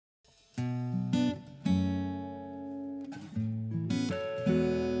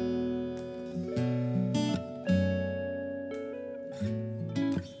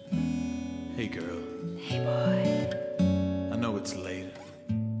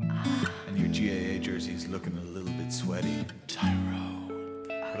GAA jersey's looking a little bit sweaty, Tyro,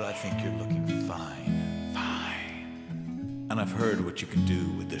 but I think you're looking fine, fine. And I've heard what you can do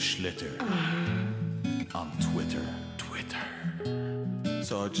with the schlitter on Twitter.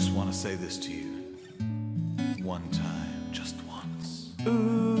 So I just want to say this to you, one time, just once.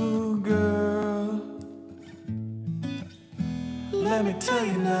 Ooh, girl, let me tell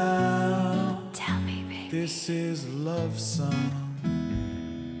you now. Tell me, baby. This is a love song.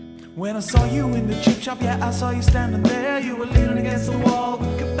 When I saw you in the chip shop, yeah, I saw you standing there. You were leaning against the wall with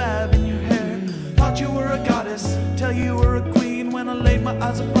a kebab in your hair. Thought you were a goddess, till you were a queen. When I laid my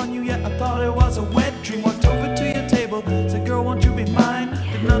eyes upon you, yeah, I thought it was a wet dream. Walked over to your table, said, girl, won't you be mine?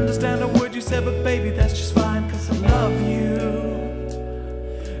 Didn't understand a word you said, but baby, that's just fine. Cause I love you,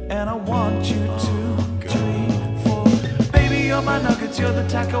 and I want you to 3, 4. Baby, you're my nuggets, you're the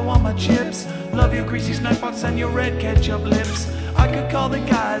taco on my chips. Love your greasy snack box and your red ketchup lips. I could call the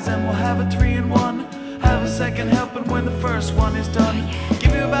guys and we'll have a 3-in-1. Have a second helping when the first one is done.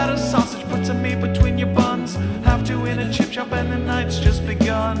 Give you about a sausage, put some meat between your buns. Have to in a chip shop and the night's just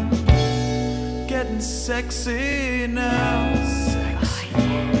begun. Getting sexy now.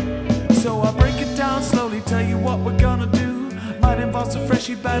 So I'll break it down slowly, tell you what we're gonna do. Might involve some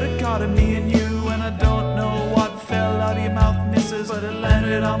freshie batter, got me and you. And I don't know what fell out of your mouth, missus, but it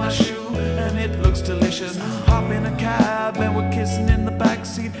landed on my shoe and it looks delicious. Hop in a cab and we're kissing in the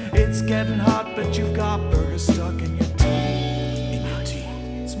backseat. It's getting hot, but you've got burgers stuck in your teeth.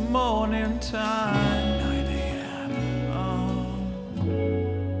 It's morning time, 9 a.m.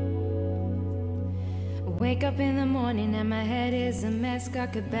 Wake up in the morning and my head is a mess.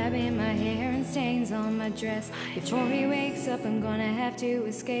 Got kebab in my hair and stains on my dress. Before he wakes up, I'm gonna have to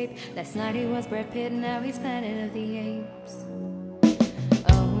escape. Last night he was Brad Pitt, now he's Planet of the Apes.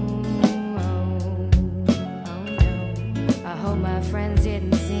 Oh no, I hope my friends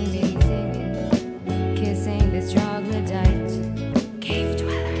didn't see me kissing this troglodyte. Cave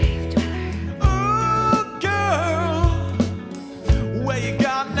dweller. Oh, girl, where you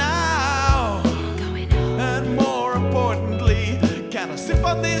got now? And more importantly, can I sip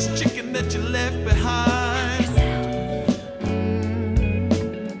on this chicken that you left